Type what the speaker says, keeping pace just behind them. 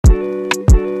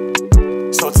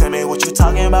what you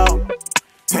talking about?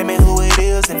 Tell me who it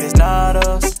is if it's not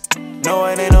us. No,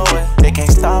 it ain't no way, they can't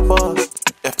stop us.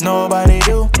 If nobody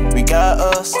do, we got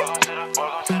us.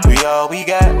 We all we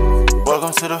got.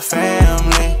 Welcome to the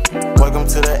family. Welcome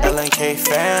to the LNK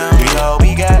family. We all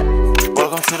we got.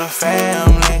 Welcome to the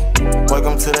family.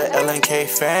 Welcome to the LNK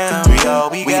family. We all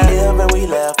we got. We live and we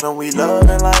laugh and we love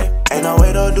in life. Ain't no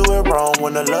way to do it wrong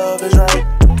when the love is right.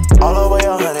 All the way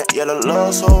 100, yeah, the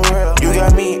love so real. You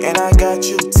got me and I got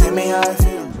you. Tell me how I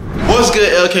feel. What's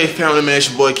good, LK family, man? It's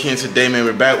your boy Ken. Today, man,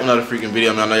 we're back with another freaking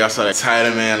video, man. I know y'all saw that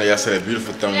title, man. I know y'all saw that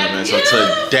beautiful thumbnail, man. So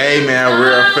today, man,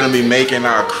 we're gonna be making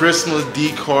our Christmas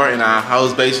decor in our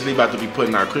house. Basically, about to be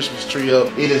putting our Christmas tree up.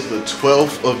 It is the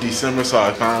 12th of December, so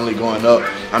it's finally going up.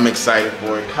 I'm excited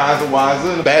for it.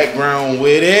 Kazawaza in the background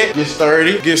with it.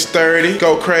 Get sturdy,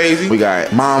 go crazy. We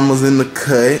got mamas in the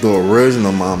cut, the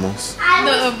original mamas.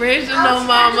 The original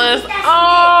mamas.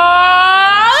 Oh,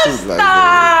 She's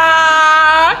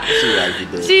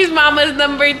like she's mama's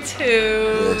number 2.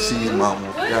 Yeah, she's mama.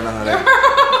 Y'all know how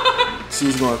that.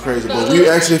 She's going crazy, but we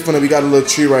actually we got a little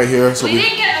tree right here. So we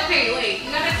didn't get. Okay, wait.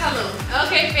 You gotta tell them.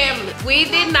 Okay, family. We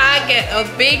did not get a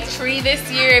big tree this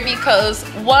year because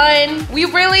one, we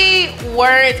really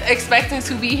weren't expecting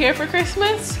to be here for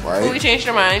Christmas. Right. But we changed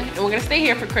our mind and we're gonna stay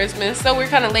here for Christmas, so we're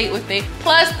kind of late with it.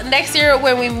 Plus, next year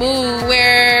when we move,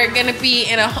 we're gonna be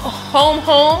in a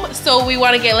home, so we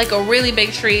want to get like a really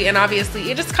big tree, and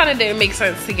obviously it just kind of didn't make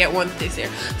sense to get one this year.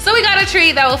 So we got a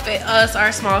tree that will fit us,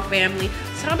 our small family.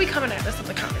 So don't be coming at us in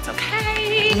the comments,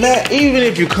 okay? Man, even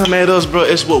if you come at us, bro,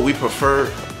 it's what we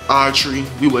prefer. Our tree.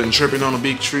 We wasn't tripping on a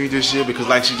big tree this year because,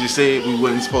 like she just said, we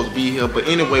wasn't supposed to be here. But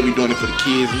anyway, we doing it for the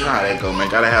kids. You know how that go, man.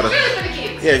 Gotta have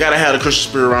the Christmas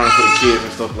spirit around for the kids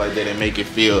and stuff like that and make it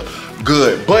feel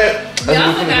good. But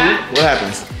what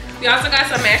happens? We also got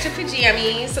some matching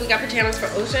pajamas. So we got pajamas for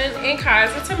Ocean and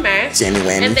Kaza to match.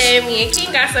 Genuine. And then me and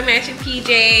King got some matching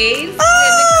PJs.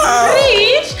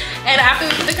 And after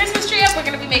we put the Christmas tree up, we're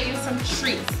gonna be making some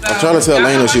treats. So I tried to tell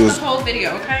Laina she was the whole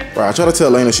video, okay? Right, I tried to tell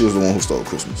Laina she was the one who stole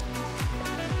Christmas.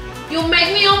 You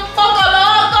make me un poco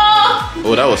loco.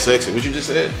 Oh, that was sexy. What you just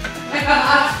said? You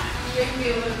make me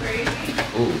a little crazy.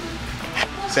 Ooh.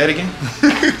 Say it again.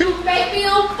 You make me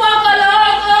un poco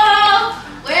loco.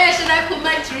 Where should I put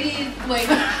my trees? Wait,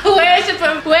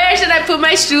 where should I put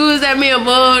my shoes at mi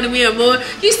amor, mi amor?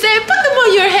 You say, put them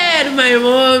on your head, my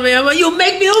amor, mi amor. You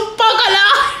make me un poco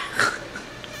loco.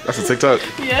 That's a TikTok?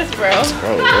 Yes, bro.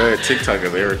 Oh, TikTok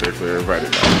is everything for everybody.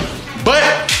 But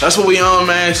that's what we on,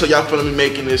 man. So y'all gonna be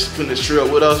putting this tree up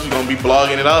with us. We're gonna be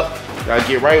vlogging it up. Y'all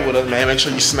get right with us, man. Make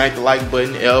sure you smack the like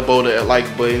button, elbow the like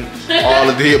button, all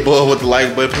of the above with the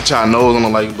like button. Put y'all nose on the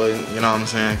like button. You know what I'm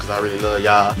saying? Because I really love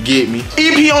y'all. Get me.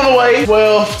 EP on the way.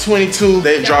 12/22.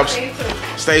 They drops.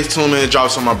 Stay tuned, man. It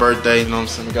drops on my birthday. You know what I'm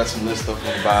saying? We got some lit stuff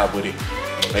on the vibe with it.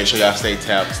 Make sure y'all stay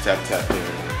tapped. Tap.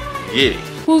 Get it.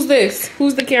 Who's this?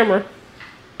 Who's the camera?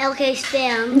 LK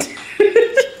Spam.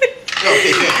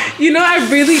 You know, I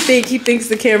really think he thinks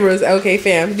the camera is LK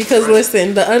Fam because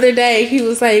listen, the other day he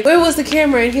was like, "Where was the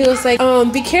camera?" And he was like,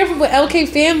 "Be careful with LK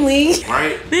Family."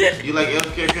 Right? You like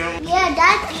LK Family? Yeah,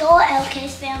 that's your LK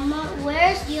Spam.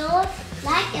 Where's your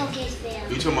like LK Spam?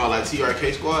 You talking about like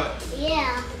TRK Squad?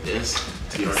 Yeah. Yes.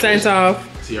 TRK. Sent off.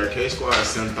 TRK Squad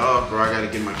sent off, bro. I gotta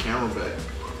get my camera back.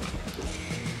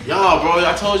 Y'all, bro,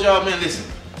 I told y'all, man, listen.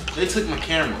 They took my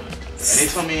camera. And they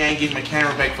told me I ain't getting my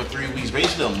camera back for 3 weeks,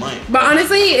 basically a month. But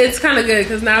honestly, it's kind of good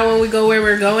because now when we go where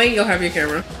we're going, you'll have your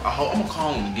camera. I'm gonna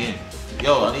call them again.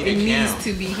 Yo, I need that cam. It needs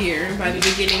to be here by the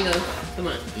beginning of the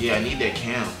month. Yeah, I need that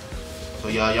cam. So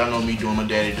y'all know me doing my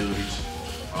daddy duties.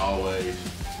 Always.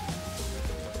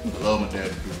 I love my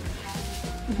daddy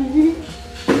duties.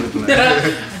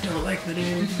 I don't like the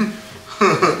name.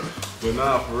 But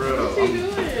nah, for real though.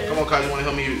 Come on, Katy, you wanna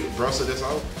help me brush this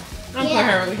out? I'll put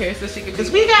her over here so she can. Cause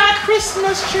we got a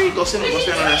Christmas tree. Go stand on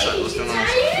that side. Go stand on that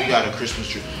side. We got a Christmas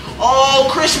tree. Oh,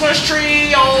 Christmas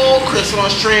tree. Oh,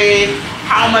 Christmas tree.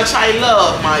 How much I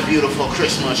love my beautiful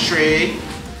Christmas tree.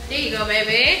 There you go,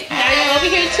 baby. Now you're over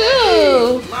here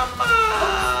too.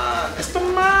 Mama. It's the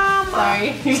mama.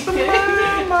 Sorry. It's the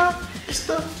mama. It's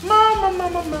the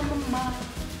mama.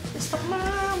 It's the mama.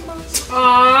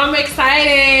 Oh, I'm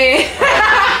excited.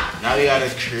 Now we got a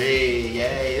tree.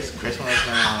 Yay, it's Christmas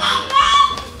now.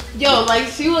 Yo, like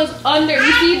she was under,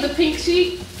 you see the pink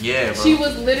sheet? Yeah, bro. She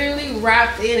was literally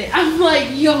wrapped in it. I'm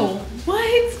like, yo,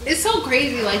 what? It's so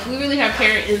crazy. Like, we really have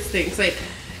parent instincts. Like,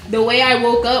 the way I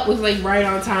woke up was like right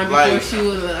on time before she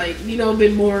would like, you know,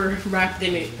 been more wrapped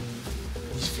in it.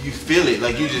 You feel it.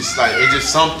 Like, you just, like, it's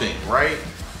just something, right?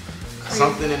 Crazy.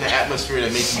 Something in the atmosphere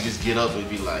that makes you just get up and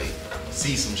be like,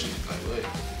 see some shit. Like, what?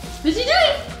 What you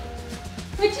doing?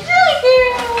 What you doing?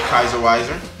 Kaiser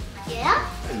Weiser. Yeah?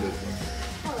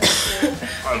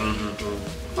 I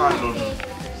know.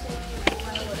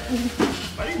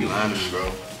 Why you be lying to me, bro?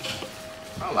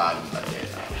 Don't lie to me like that.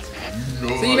 You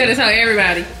know So you better tell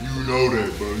everybody. You know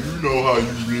that, bro. You know how you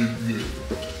really get.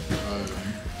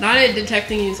 Not at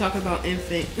detecting you talking about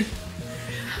infant.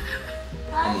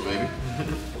 I'm a baby.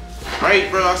 Right,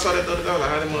 bro. I saw that the other day. I was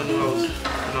like, I didn't want to know I was, you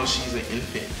know, she's an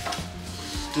infant.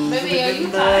 Do Baby, you are you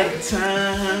remember tired? the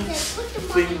time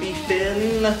when we fell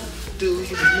in love? Do you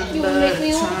You remember make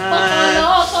me the fucking time?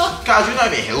 loco. Guys, you're not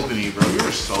even helping me, bro.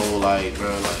 You're so like, bro,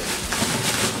 like.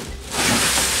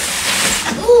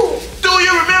 Ooh. Do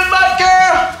you remember,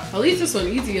 girl? At least this one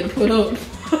easier to put up.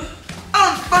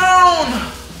 I'm phone.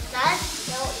 That's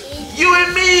so easy. You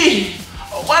and me.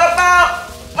 What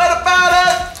about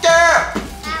us, girl?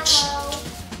 Hello.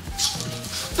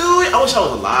 Dude, I wish I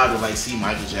was alive to like see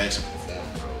Michael Jackson perform,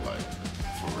 bro. Like,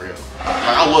 for real.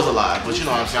 Like, I was alive, but you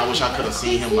know what I'm saying? I wish I could have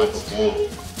seen him like perform.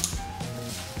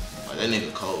 Like, that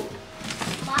nigga cold.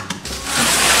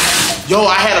 Yo,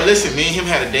 I had to listen. Me and him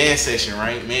had a dance session,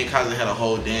 right? Me and Kazi had a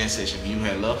whole dance session. You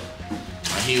had love.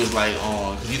 And he was like,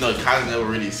 cause you know, Kazi never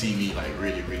really see me like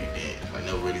really dance. Like,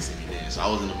 never really see me dance. So I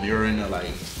was in the mirror and like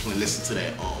listen to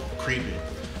that creeping.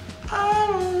 I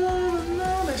don't wanna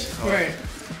know that shit. Right.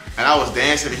 And I was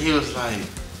dancing and he was like,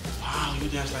 wow, you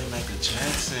dance like Michael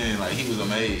Jackson. Like, he was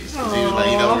amazed. Cause he was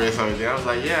like, you never really saw me dance. I was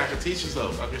like, yeah, I can teach you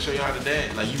something. I can show you how to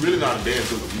dance. Like, you really know how to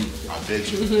dance with me. I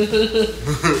bet you.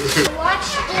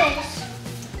 Watch this.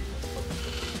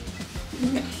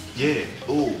 Yeah.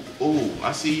 Ooh,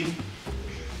 I see you.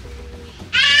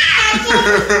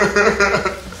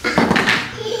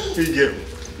 He get me.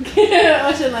 I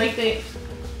should like that.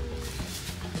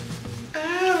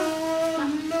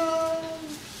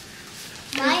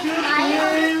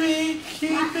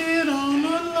 Keep it on the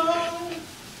low.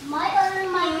 My other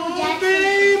Michael Jackson.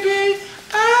 Baby,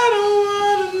 I don't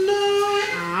wanna know.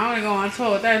 I wanna go on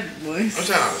tour with that voice. I'm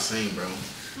trying not to sing, bro.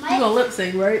 You gonna lip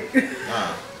sync, right? Nah,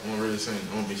 I won't really sing.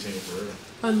 I won't be singing for real.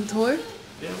 On tour?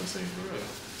 Yeah, I'm gonna sing for real.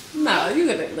 No, you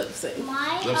gonna lip sync.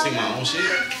 Lip sing my own shit?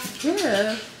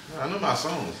 Yeah. I know my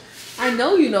songs. I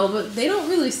know you know, but they don't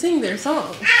really sing their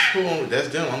songs. That's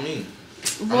them, I mean.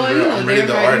 Boy, I'm really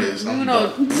the artist. You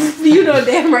know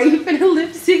damn right you finna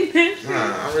lip sync that shit.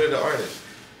 Nah, I'm really the artist.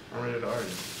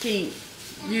 King,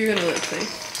 you're gonna lip sync.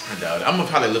 I doubt it. I'm gonna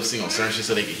probably lip sync on certain shit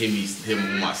so they can hear what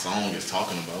my song is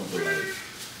talking about. But like,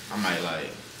 I might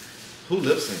like, who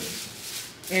lip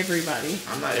syncs? Everybody.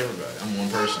 I'm not everybody. I'm one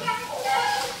person.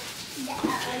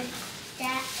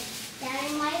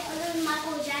 That my other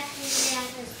Michael Jackson has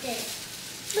a stick.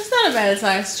 That's not a bad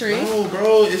size tree. No,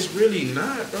 bro, it's really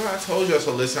not, bro. I told you.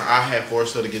 So listen, I had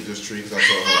forced her to get this tree because I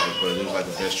told her like, bro, it was like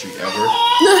the best tree ever. We were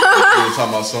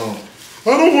talking about something. I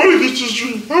don't want to get this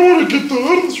tree. I want to get the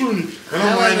other tree. And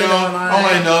I'm like,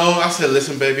 no. I said,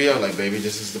 listen, baby. I was like, baby,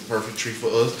 this is the perfect tree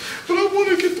for us. But I want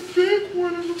to get the big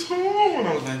one and the tall one.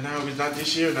 I was like, no, it's not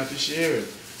this year, not this year.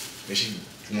 And she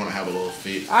want to have a little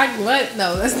fit. What?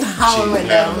 No, that's not how it went She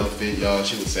had a down. little fit, y'all.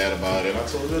 She was sad about it. I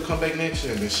told her, we'll come back next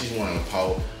year. And then she wanted a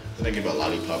paw. Then I gave her a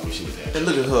lollipop when she was happy. And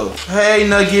look at her. Hey,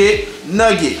 Nugget.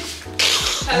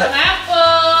 Have an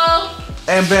apple.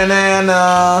 And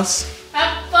bananas.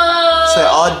 Apple. Say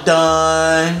all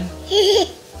done. He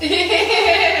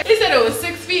said it was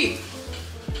 6 feet.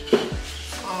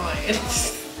 Oh,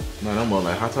 No, I'm more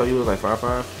like, how tall you was? Like 5'5"?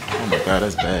 Oh my god,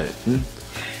 that's bad.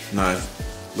 Nice.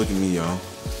 Look at me, y'all.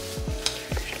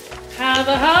 Have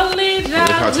a holly how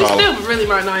job. We tall- still really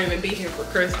might not even be here for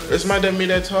Christmas. This might not be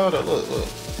that tall though. Look.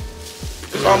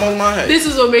 It's almost my height. This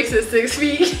is what makes it 6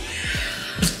 feet.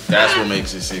 That's what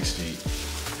makes it 6 feet.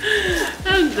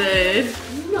 I'm dead.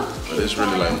 But it's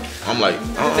really like, I'm like,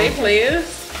 They players.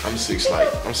 I'm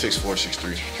 6'4",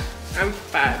 6'3". I'm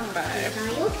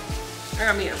 5'5". I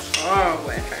got me a tall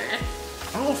boyfriend.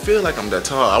 I don't feel like I'm that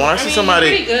tall. When I see Pretty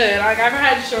somebody, good. Like I've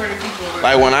had shorter people.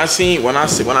 like when I see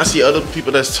other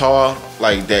people that's tall,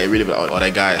 like that really, be like, oh,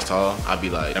 that guy is tall. I'd be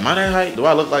like, am I that height? Do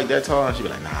I look like that tall? And she'd be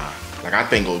like, nah. Like I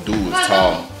think old dude is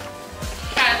tall.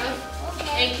 Kyla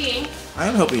and King. I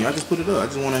ain't helping you. I just put it up. I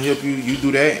just want to help you. You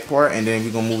do that part, and then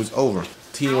we gonna move this over.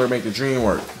 Teamwork make the dream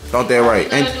work. Don't that right? You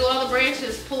gotta do all the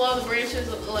branches. Pull all the branches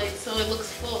like so it looks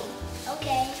full.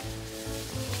 Okay.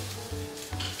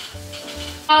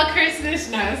 Oh, Christmas.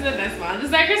 No, it's not that small. This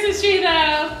is our Christmas tree though.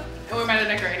 And we're about to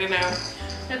decorate it now.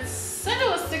 It said it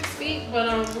was 6 feet,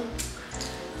 but it's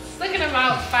looking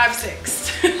about 5'6".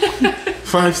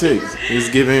 5'6". It's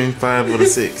giving 5 with a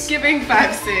 6. Giving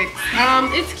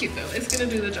 5'6". It's cute though. It's gonna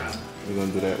do the job. We're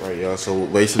gonna do that right, y'all. So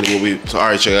basically all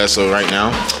right, y'all. So right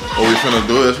now, what we're finna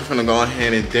do is we're finna go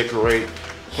ahead and decorate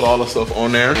Put all the stuff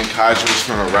on there. And Kaji was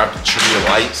gonna wrap the tree of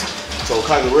lights. So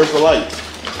Kaji, where's the lights?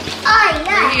 I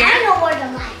know where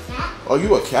the lights at. Oh,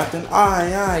 you a captain?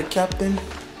 Aye, captain.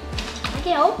 I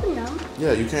can open them.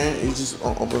 Yeah, you can. You just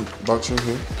open box in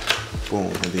here. Boom,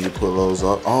 and then you put those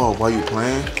up. Oh, while you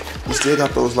playing, you still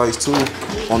got those lights too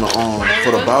on the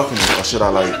for the balcony. Or should I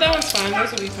like? But that one's fine.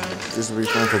 This will be fine. This will be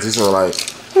fun because these are like.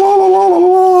 La, la, la, la,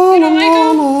 la, You don't like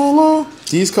them? la, la.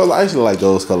 These colors, I actually like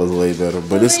those colors way better.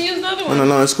 But it's Use another one.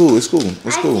 no, it's cool. It's cool.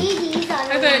 It's I cool. see these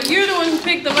on I thought you're the one who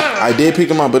picked them out. I did pick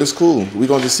them out, but it's cool. We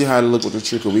gonna just see how they look with the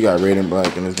tree. Cause we got red and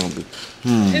black, and it's gonna be.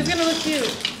 It's gonna look cute.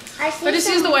 I see But just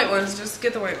some- use the white ones. Just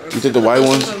get the white ones. You did the white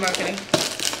ones? On the balcony.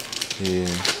 Yeah.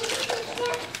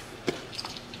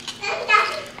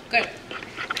 Good.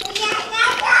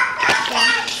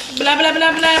 Blah blah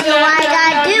blah blah blah. So what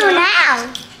I gotta do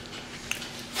now?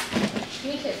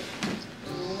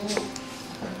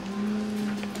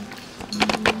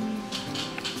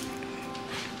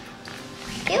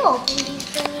 You open these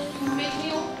things.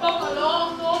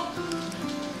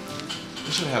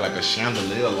 We should have like a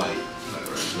chandelier light.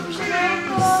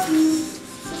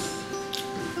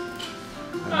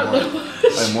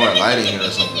 Like more light in here or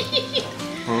something.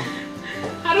 Huh?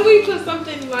 How do we put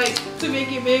something like to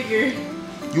make it bigger?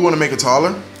 You want to make it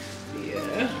taller?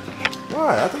 Yeah.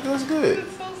 Why? I think that's good.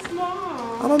 It's so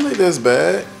small. I don't think that's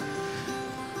bad.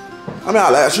 I mean,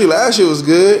 last year was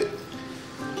good.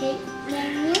 Okay.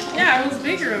 Yeah, it was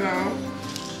bigger though.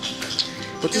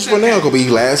 But this one now gonna be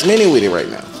last minute with it right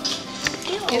now.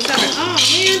 It's oh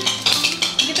man,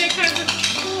 get that kind of.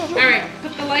 All right,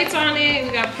 put the lights on it.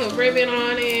 We gotta put ribbon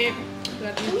on it. We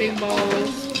got these big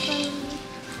balls.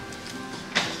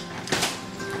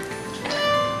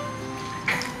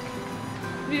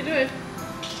 What are you doing?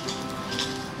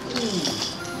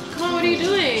 Come on, what are you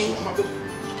doing?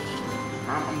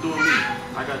 I'm doing me.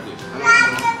 I got this.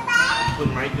 I'm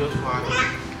putting right there before I go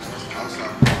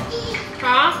outside.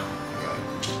 Huh?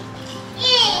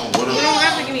 What You don't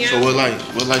have to give me So what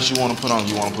lights you want to put on?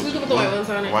 You want to put? We can put the white ones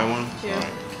on it. White one? Yeah. All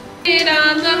right. It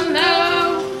on the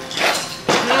low,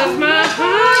 'cause my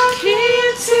heart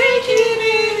can't take it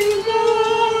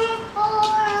anymore.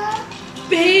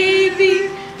 Baby,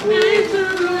 make the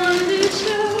money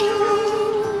show.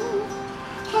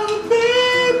 Oh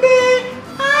baby,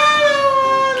 I don't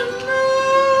wanna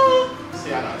know.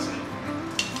 See, I know how to sing.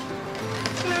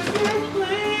 If you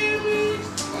play me.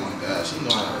 Oh my God, she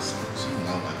know how to sing. She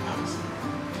know how to sing.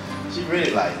 She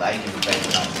really liking the fact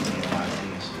that I sing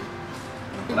and shit.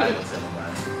 But I ain't gonna tell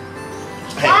nobody.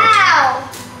 Wow.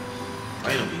 I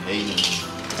ain't gonna be hating.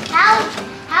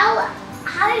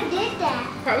 How you did that?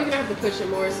 Probably gonna have to push it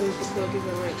more since the cookies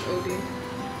are like OD.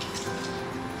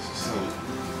 So,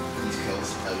 East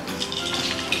Coast,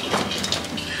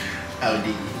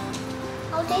 OD.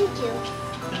 Oh, thank you.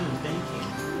 Oh, thank you.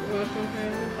 Welcome,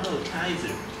 Kevin. Oh,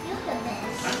 Kaiser. You're the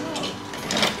best. I know.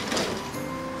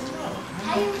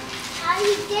 How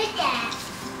you did that?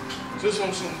 Just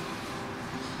want some,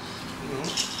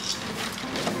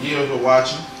 years of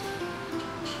watching.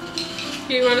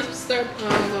 Do you want us to start? Oh,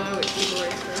 no, I would keep the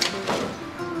rice first.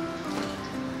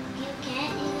 You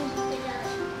can't even put it out.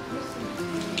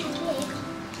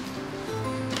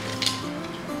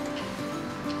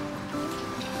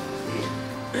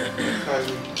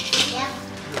 Kaiser, Yep.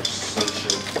 you're such a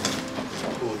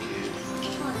cool kid.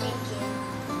 Oh, thank you.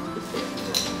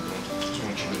 Just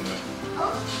want you to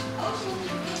know.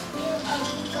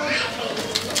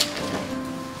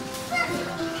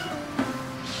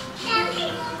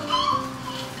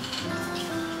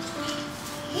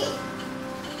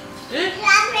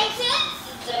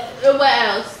 What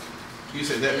else? You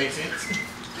said that makes sense?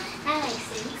 That makes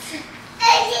sense.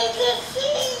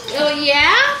 Oh,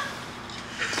 yeah?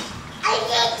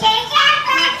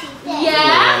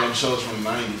 Yeah? One of them shows from the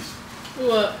 90s.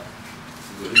 What?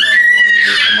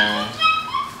 Come on.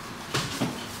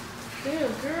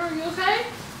 Damn, girl, you okay?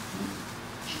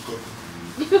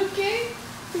 You okay?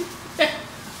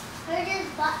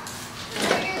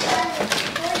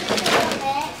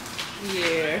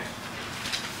 Yeah.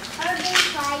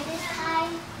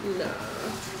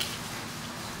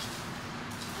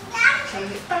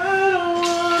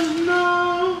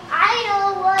 No. I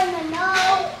don't wanna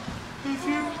know.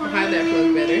 I'll hide that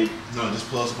plug better. No, this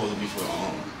plug's supposed to be for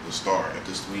the star at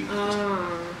this week.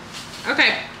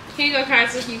 Okay. Here you go,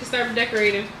 Kaiser. You can start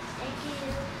decorating. Thank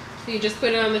you. So you just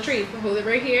put it on the tree. Hold it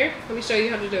right here. Let me show you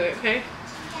how to do it, okay?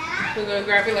 We're gonna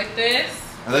grab it like this.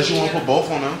 Unless you want to put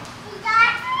both on them.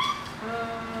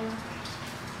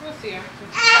 We'll see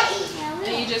after.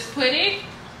 And you just put it.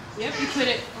 Yep, you put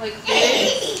it like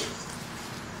this.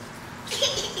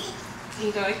 And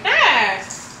you go like that.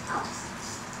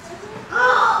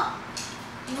 Oh.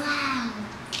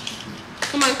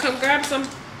 come grab some.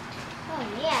 Oh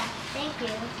yeah, thank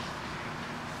you.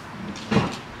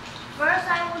 First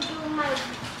I will do my.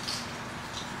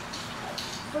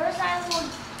 First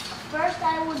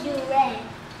I will do red.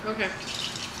 Okay.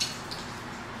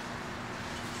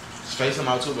 Space them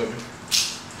out too, baby.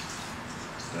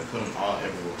 I put them all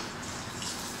everywhere.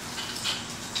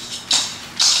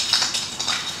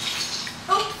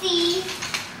 Oopsie.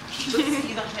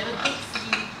 You don't have a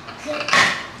oopsie.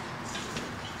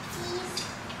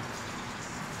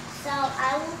 So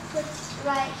I will put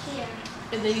right here.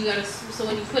 And then you gotta, so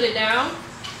when you put it down,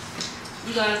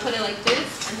 you gotta put it like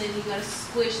this, and then you gotta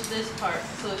squish this part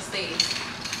so it stays.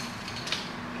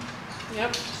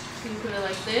 Yep. So you put it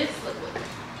like this. Look.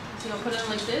 So you're gonna put it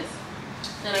like this.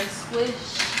 Then I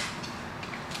squish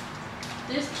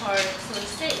this part so it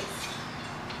stays.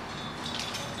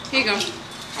 Here you go.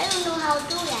 I don't know how to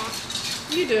do that.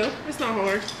 You do. It's not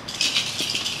hard.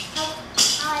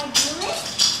 How I do it?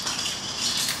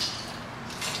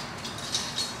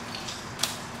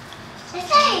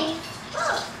 Hey,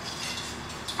 look.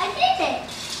 I did it.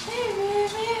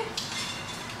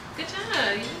 Good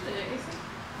job. You did it.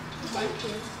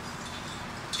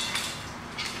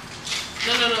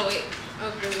 No, wait.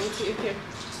 Okay, let me see it here.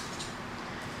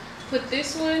 Put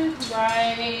this one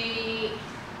right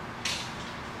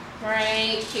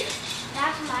here.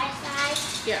 That's my side.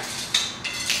 Yeah.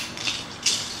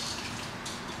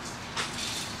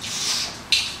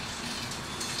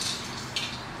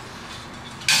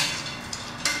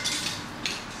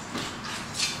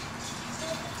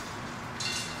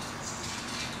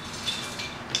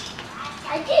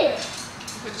 I did it.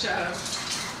 Good job.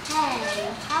 Hey,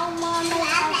 how long is that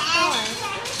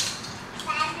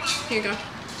Here you go.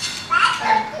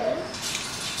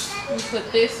 You put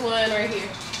this one right here.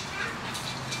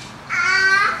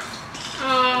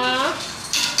 Aww.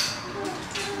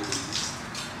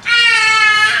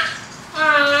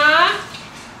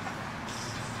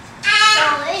 So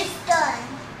it's done.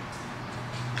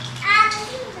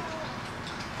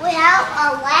 We have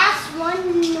our last one,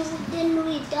 then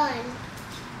we're done.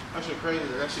 That shit crazy.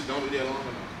 That shit don't be that long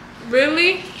enough.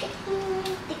 Really?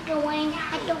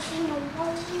 I don't see no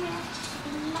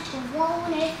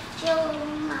want it. Show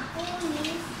my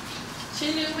homies. She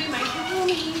knew we might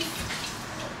homies.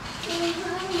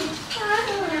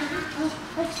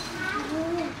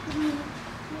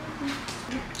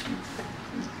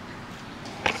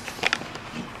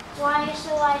 Why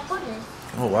should I put it?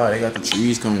 Oh wow, they got the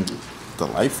trees coming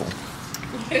delightful.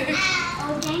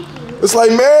 Oh, thank you. It's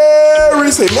like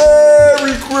Merry, say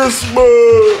Merry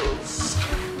Christmas.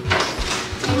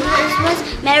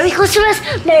 Merry Christmas,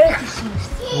 Merry Christmas.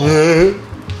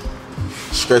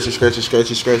 Scratchy, scratchy,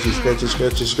 scratchy, scratchy, scratchy,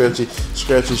 scratchy, scratchy,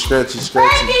 scratchy, scratchy, Why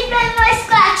scratchy. did my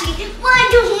scratchy? Why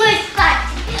do my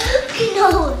scratchy? No.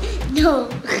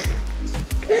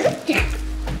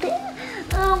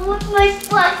 What's my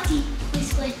scratchy?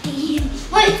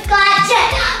 My scratchy.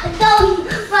 No,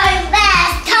 my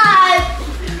last time.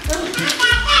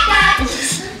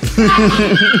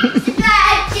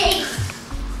 Scratchy.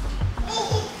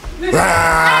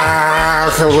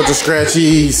 Ah, come with the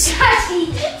scratchies. Scratchy.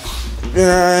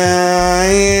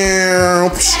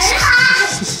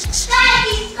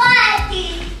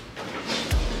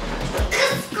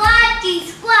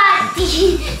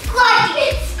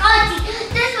 Scotty,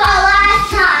 this is my last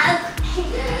time.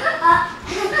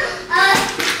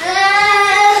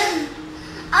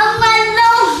 On my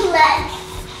long legs.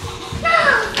 No.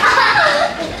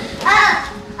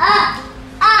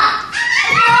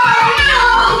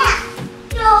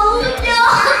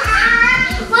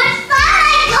 What's that?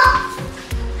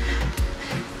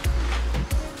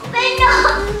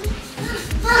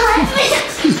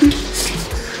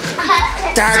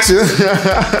 Gotcha.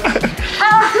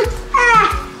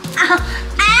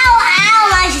 Ow,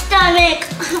 my stomach.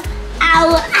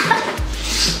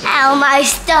 Ow, my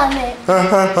stomach.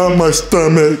 My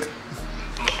stomach.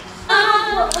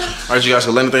 Alright, you guys,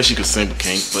 so Laina thinks she could sing but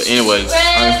can't. But anyway.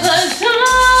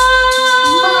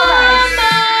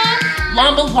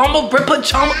 Lamba, brippa,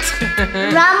 chomp.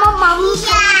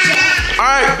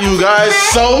 Alright, you guys,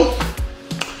 so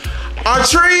our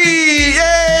tree!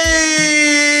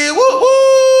 Yay! Woo woo!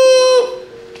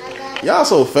 Y'all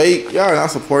so fake. Y'all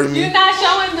not supporting me. You're not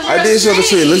showing the I did show the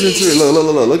tree. Listen to it.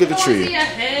 Look. Look at the tree.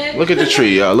 Head. Look at the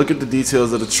tree, y'all. Look at the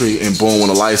details of the tree. And boom, when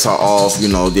the lights are off, you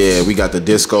know, yeah, we got the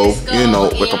disco, you know,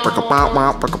 and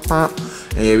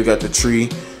yeah, we got the tree.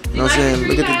 You know what I'm saying?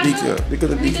 Look at the detail. Look at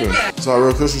the detail. It's our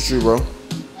real Christmas tree, bro.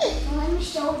 Let me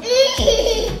show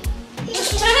you.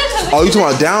 Oh, you talking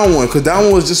about down one? Cause down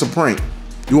one was just a prank.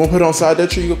 You want to put it on side that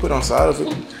tree? You can put it on side of it.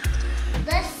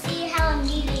 Let's see how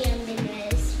medium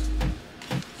it is.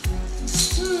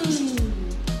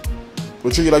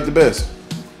 What tree you like the best?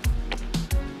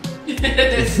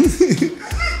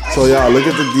 So y'all, look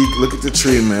at the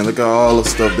tree, man. Look at all the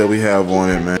stuff that we have on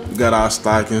it, man. We got our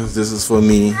stockings. This is for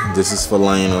me. This is for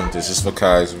Laina. This is for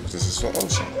Kaiser. This is for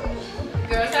Ocean.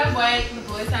 Girls have white, the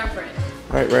boys have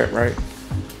red. Right.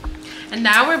 And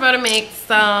now we're about to make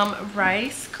some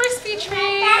Rice Krispie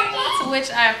treats, which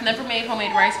I've never made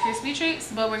homemade Rice Krispie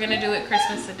treats, but we're gonna do it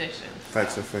Christmas edition.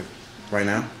 Facts are fake. Right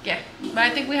now? Yeah, but I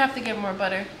think we have to get more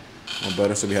butter. More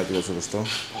butter, so we have to go to the store.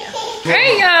 Yeah.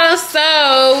 Alright, y'all.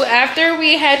 So after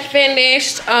we had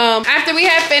finished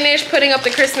putting up the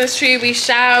Christmas tree, we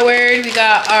showered. We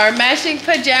got our matching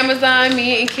pajamas on.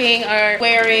 Me and King are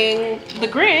wearing the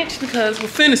Grinch because we're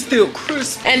finna steal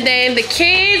Christmas. And then the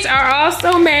kids are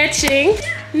also matching.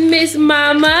 Miss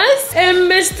Mamas and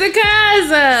Mr.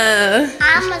 Kaza.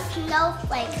 I'm a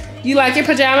snowflake. You like your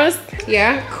pajamas?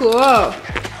 Yeah, cool.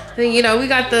 And you know, we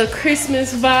got the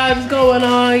Christmas vibes going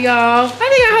on, y'all. I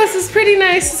think our house is pretty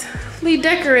nicely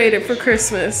decorated for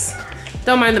Christmas.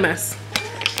 Don't mind the mess.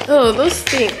 Oh, those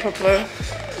stink, Papa.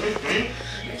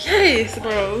 Yes,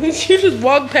 bro. You just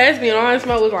walked past me and all I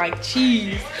smelled was like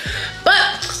cheese.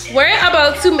 But we're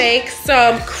about to make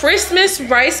some Christmas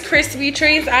Rice Krispie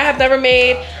treats. I have never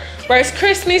made Rice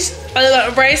Krispie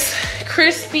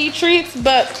treats,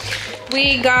 but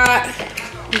we got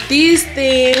these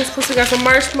things, plus we got some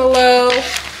marshmallow.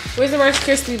 Where's the Rice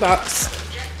Krispie box?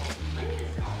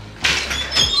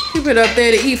 Keep it up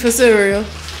there to eat for cereal.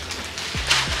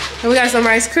 And we got some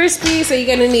Rice Krispies, so you're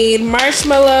gonna need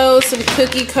marshmallows, some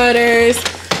cookie cutters,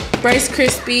 Rice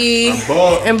Krispie,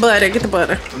 and butter. Get the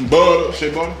butter. Butter.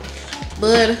 Say butter.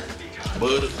 Butter.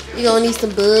 Butter. You're gonna need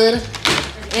some butter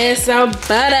and some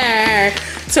butter.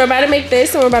 So we're about to make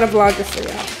this and we're about to vlog it for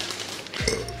y'all.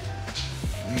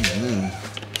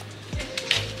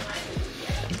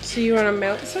 So you want to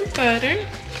melt some butter.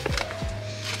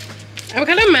 I'm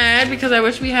kind of mad because I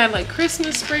wish we had like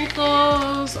Christmas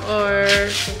sprinkles or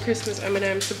some Christmas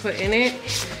M&Ms to put in it.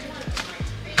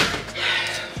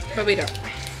 But we don't.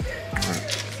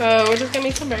 So we're just going to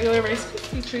make some regular Rice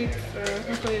Krispie treats.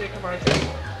 Hopefully they come out good.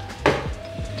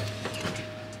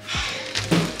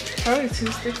 Probably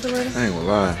 2 sticks of lettuce. I ain't gonna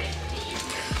lie.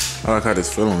 I like how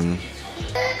this feels on you.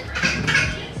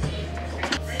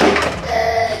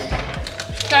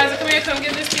 Guys, come here, come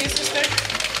give this to your sister.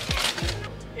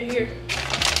 Here.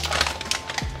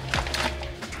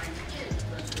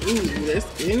 Ooh, that's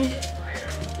skinny.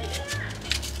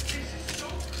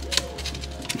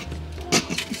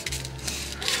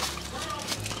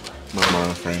 My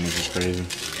mom frame is just crazy.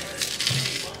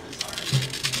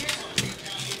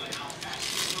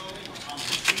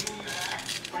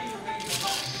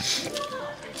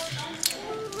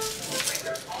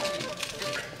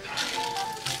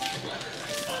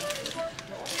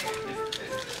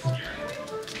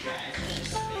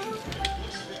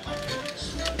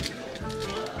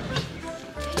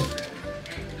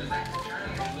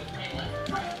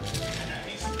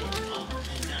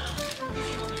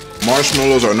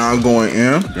 Marshmallows are now going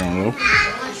in. Down low.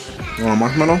 You want a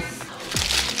marshmallow?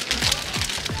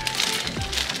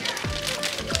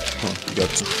 Oh, you got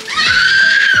some.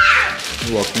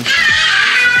 You're welcome.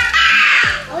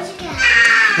 What you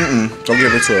get? Don't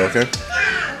give it to her, okay?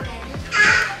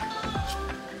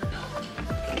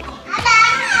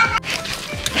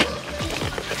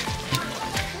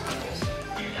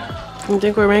 You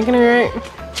think we're making it right?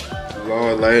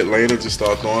 Lord, Laina just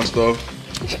start throwing stuff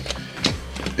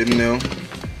in there.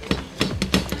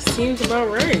 Seems about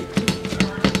right. I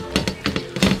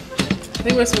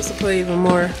think we're supposed to put even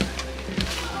more.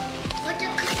 What the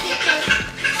cookie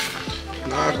cutter?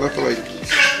 Nah, I feel like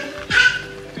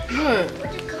What?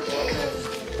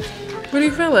 What do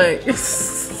you feel like?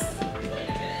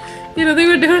 You don't think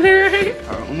we're doing it right?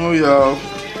 I don't know, y'all.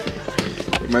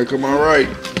 It might come out right.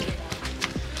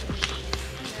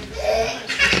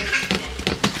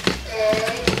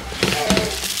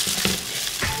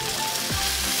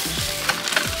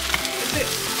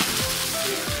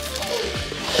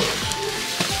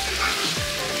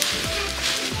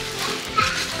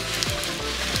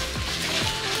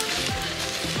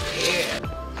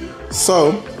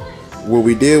 So, what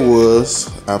we did was,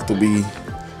 after we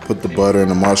put the butter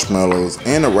and the marshmallows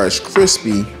and the Rice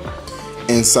Krispie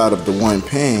inside of the one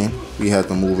pan, we had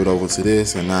to move it over to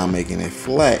this, and now I'm making it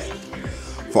flat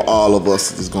for all of us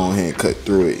to just go ahead and cut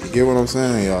through it. You get what I'm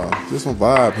saying, y'all? Just some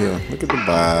vibe here. Look at the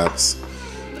vibes.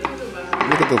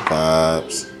 Look at the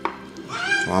vibes.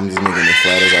 So I'm just making it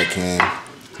flat as I can.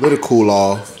 Let it cool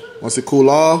off. Once it cool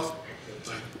off,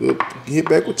 we'll get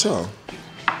back with y'all.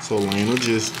 So Laina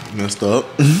just messed up.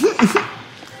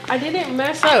 I didn't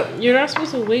mess up. You're not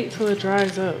supposed to wait till it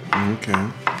dries up. Okay.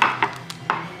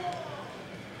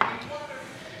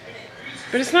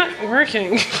 But it's not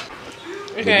working.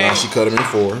 Okay. Now she cut them in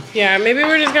 4. Yeah, maybe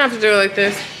we're just gonna have to do it like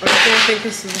this. I don't think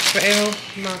this is a fail.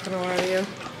 I'm not gonna lie to you.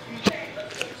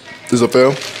 This is a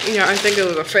fail? Yeah, I think it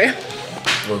was a fail.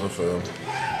 Was a fail.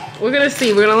 We're gonna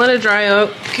see. We're gonna let it dry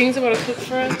up. King's about to cook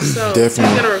for us, so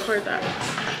Definitely. he's gonna record that.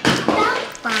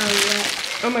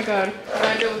 Oh my god, what do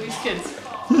I do with these kids?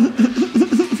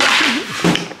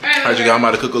 Alright, you guys, I'm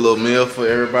about to cook a little meal for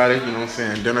everybody. You know what I'm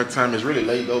saying? Dinner time is really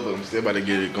late though, but I'm still about to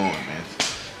get it going, man.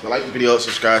 So like the video,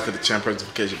 subscribe to the channel, press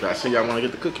notification bell. I see y'all want to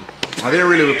get the cooking. I didn't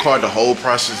really record the whole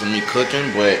process of me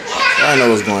cooking, but I know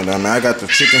what's going on, man. I got the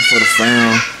chicken for the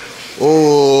fam.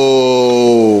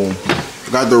 Oh,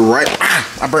 got the rice.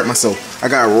 I burnt myself. I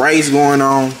got rice going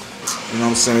on. You know what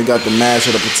I'm saying? We got the mash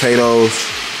of the potatoes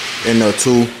in there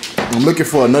too. I'm looking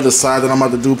for another side that I'm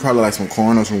about to do. Probably like some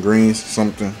corn or some greens,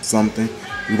 something.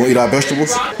 You gonna eat our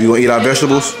vegetables? You gonna eat our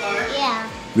vegetables? Yeah.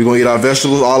 We gonna eat our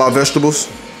vegetables? All our vegetables?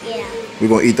 Yeah. We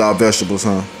gonna eat our vegetables,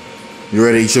 huh? You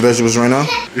ready to eat your vegetables right now?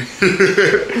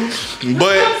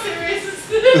 But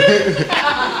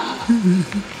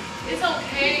It's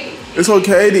okay. it's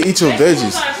okay to eat your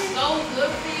veggies. Vegetables are so good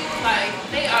for you.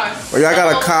 Like, they are so Y'all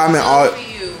gotta comment all. good for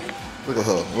you. Look at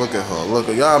her. Look at her. Look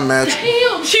at y'all match.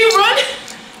 Damn, she running.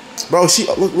 Bro, she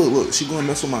look. She gonna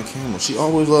mess with my camera. She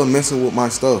always love messing with my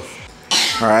stuff.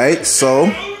 All right, so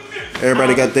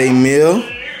everybody got their meal.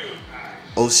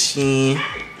 Oh, she.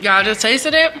 Y'all just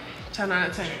tasted it? 10 out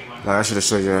of 10. Like I should have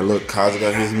showed you. Look, Katy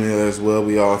got his meal as well.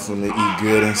 We all finna eat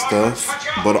good and stuff.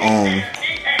 But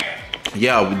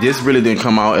yeah, this really didn't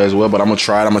come out as well. But I'm gonna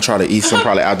try it. I'm gonna try to eat some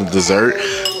probably after dessert,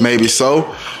 maybe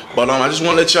so. But I just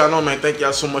want to let y'all know, man, thank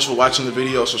y'all so much for watching the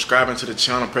video, subscribing to the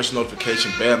channel, press the notification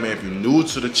bell, man. If you're new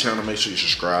to the channel, make sure you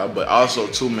subscribe. But also,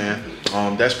 too, man,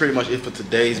 that's pretty much it for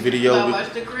today's video.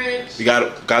 Watch the Grinch. We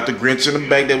got the Grinch in the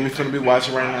back that we're finna be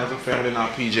watching right now as a family in our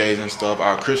PJs and stuff.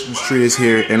 Our Christmas tree is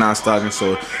here in our stocking,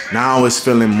 so now it's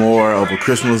feeling more of a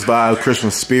Christmas vibe,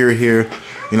 Christmas spirit here.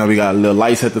 You know, we got little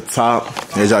lights at the top,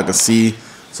 as y'all can see.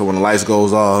 So when the lights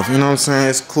goes off, you know what I'm saying?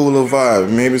 It's a cool little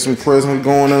vibe. Maybe some presents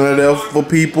going under there for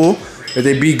people. If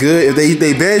they be good, if they eat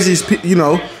their veggies, you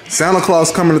know, Santa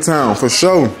Claus coming to town for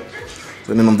sure.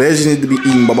 So then them veggies need to be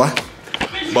eaten, bye-bye.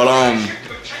 But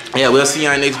yeah, we'll see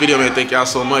y'all in the next video, man. Thank y'all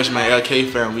so much, man.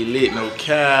 LK fam, we lit, no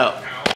cap.